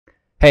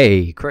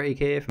Hey, Craig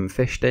here from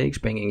FishStakes,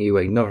 bringing you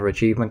another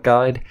achievement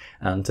guide,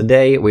 and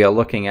today we are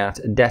looking at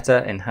Debtor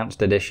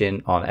Enhanced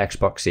Edition on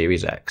Xbox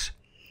Series X.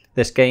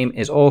 This game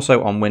is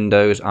also on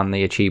Windows, and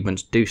the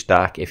achievements do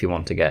stack if you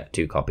want to get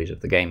 2 copies of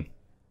the game.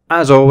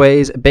 As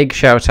always, a big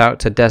shout out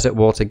to Desert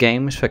Water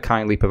Games for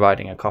kindly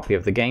providing a copy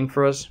of the game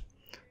for us,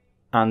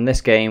 and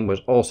this game was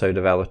also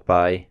developed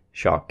by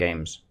Shark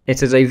Games.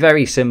 It is a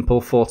very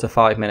simple 4 to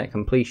 5 minute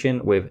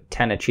completion with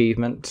 10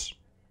 achievements.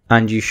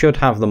 And you should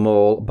have them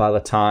all by the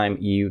time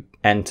you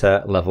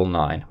enter level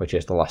 9, which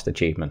is the last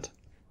achievement.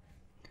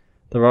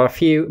 There are a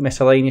few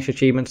miscellaneous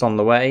achievements on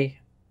the way,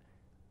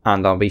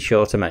 and I'll be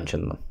sure to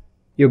mention them.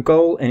 Your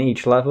goal in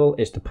each level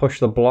is to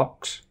push the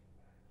blocks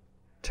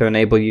to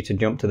enable you to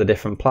jump to the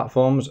different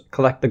platforms,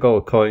 collect the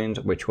gold coins,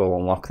 which will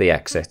unlock the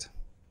exit.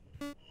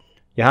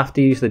 You have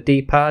to use the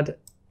D-pad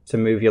to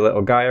move your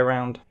little guy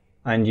around,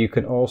 and you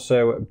can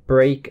also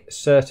break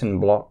certain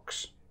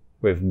blocks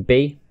with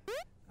B.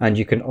 And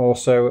you can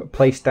also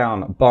place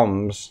down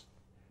bombs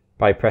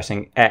by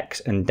pressing X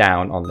and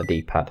down on the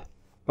D-pad.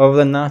 Other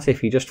than that,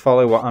 if you just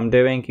follow what I'm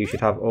doing, you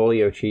should have all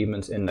your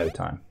achievements in no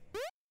time.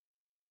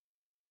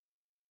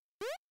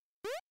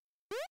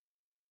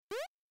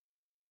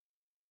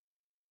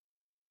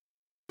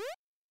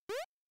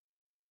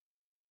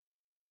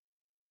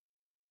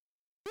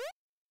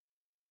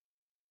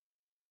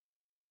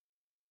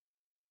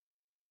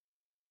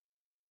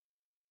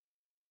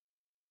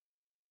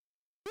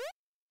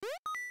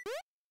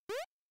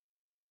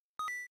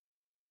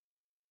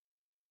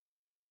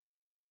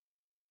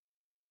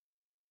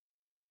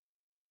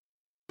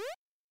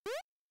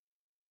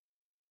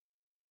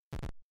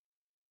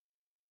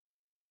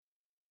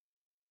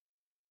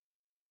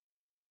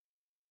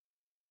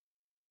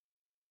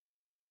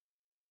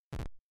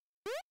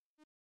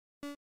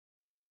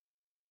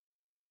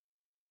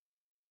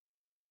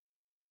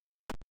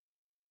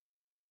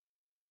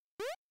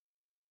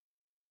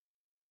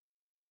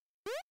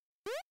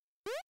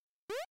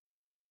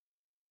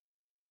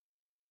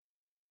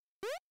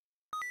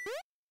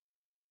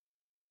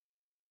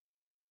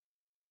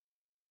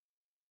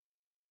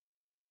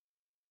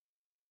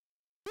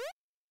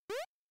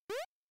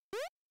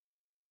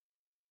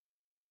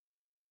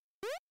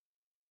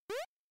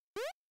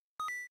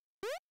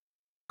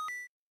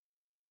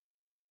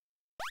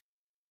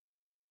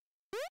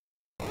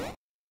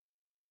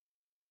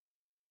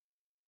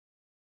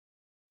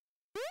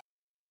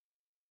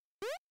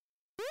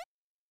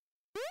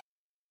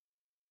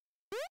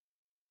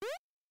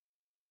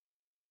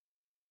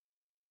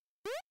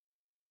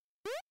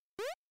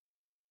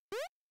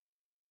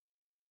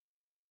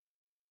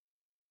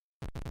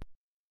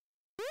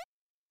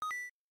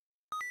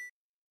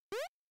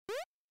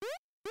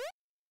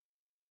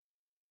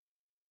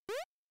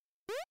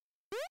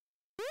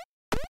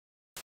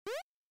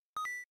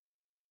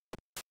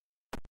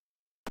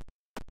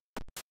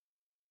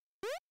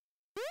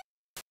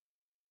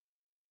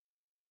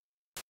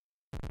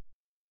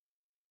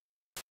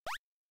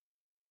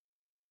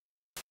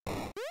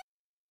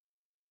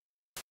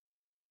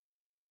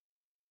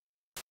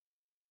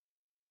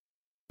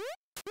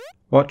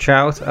 Watch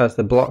out as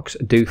the blocks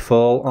do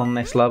fall on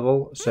this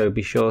level, so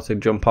be sure to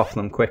jump off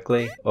them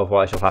quickly,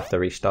 otherwise you'll have to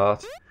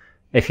restart.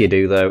 If you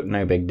do though,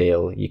 no big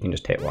deal, you can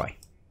just hit Y.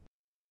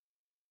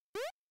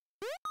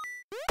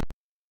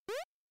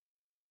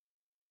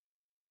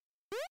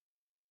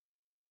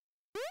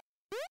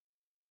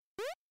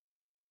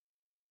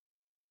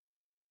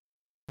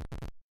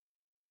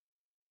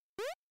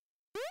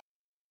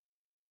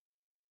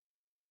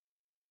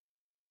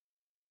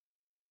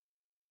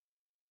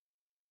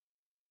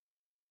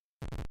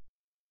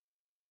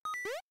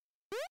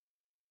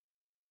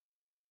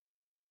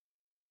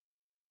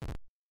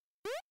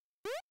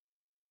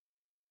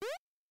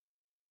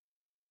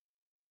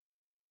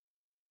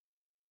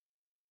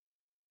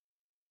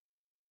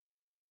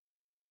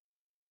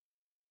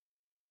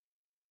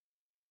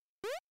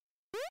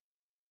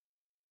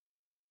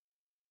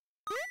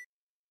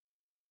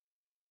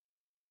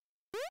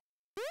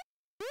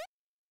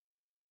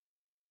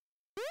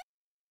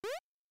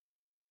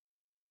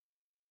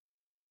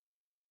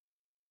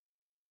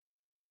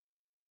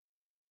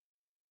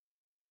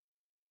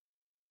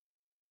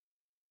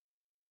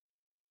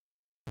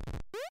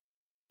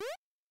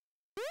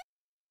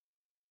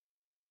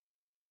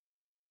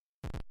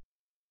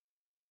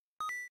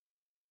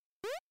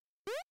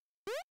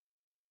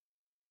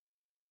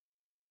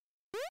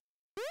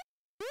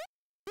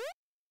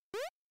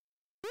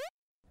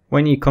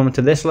 When you come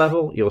to this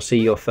level, you'll see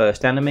your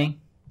first enemy.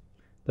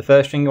 The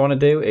first thing you want to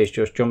do is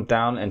just jump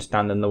down and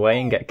stand in the way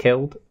and get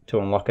killed to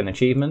unlock an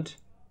achievement.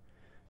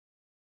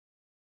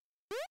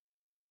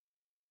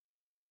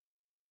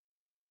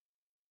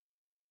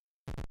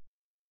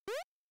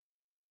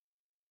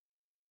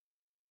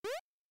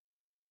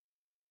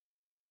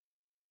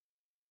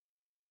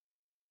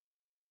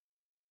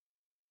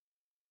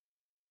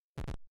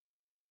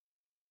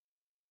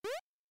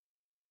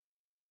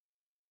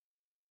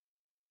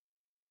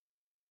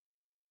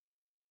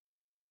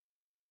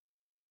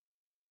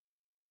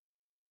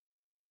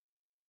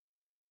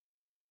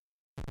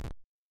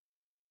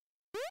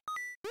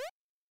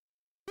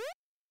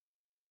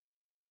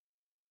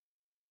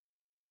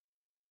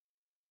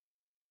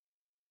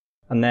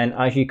 And then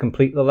as you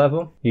complete the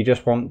level, you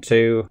just want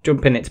to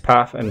jump in its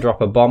path and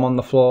drop a bomb on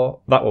the floor.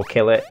 That will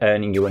kill it,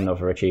 earning you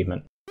another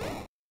achievement.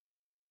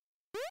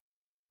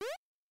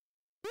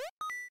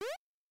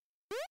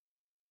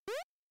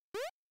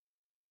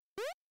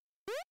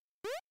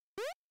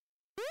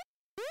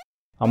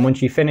 And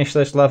once you finish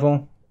this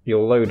level,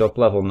 you'll load up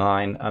level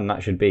 9 and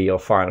that should be your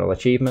final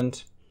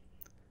achievement.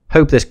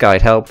 Hope this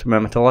guide helped.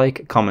 Remember to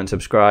like, comment,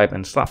 subscribe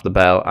and slap the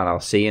bell, and I'll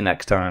see you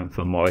next time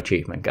for more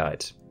achievement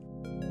guides.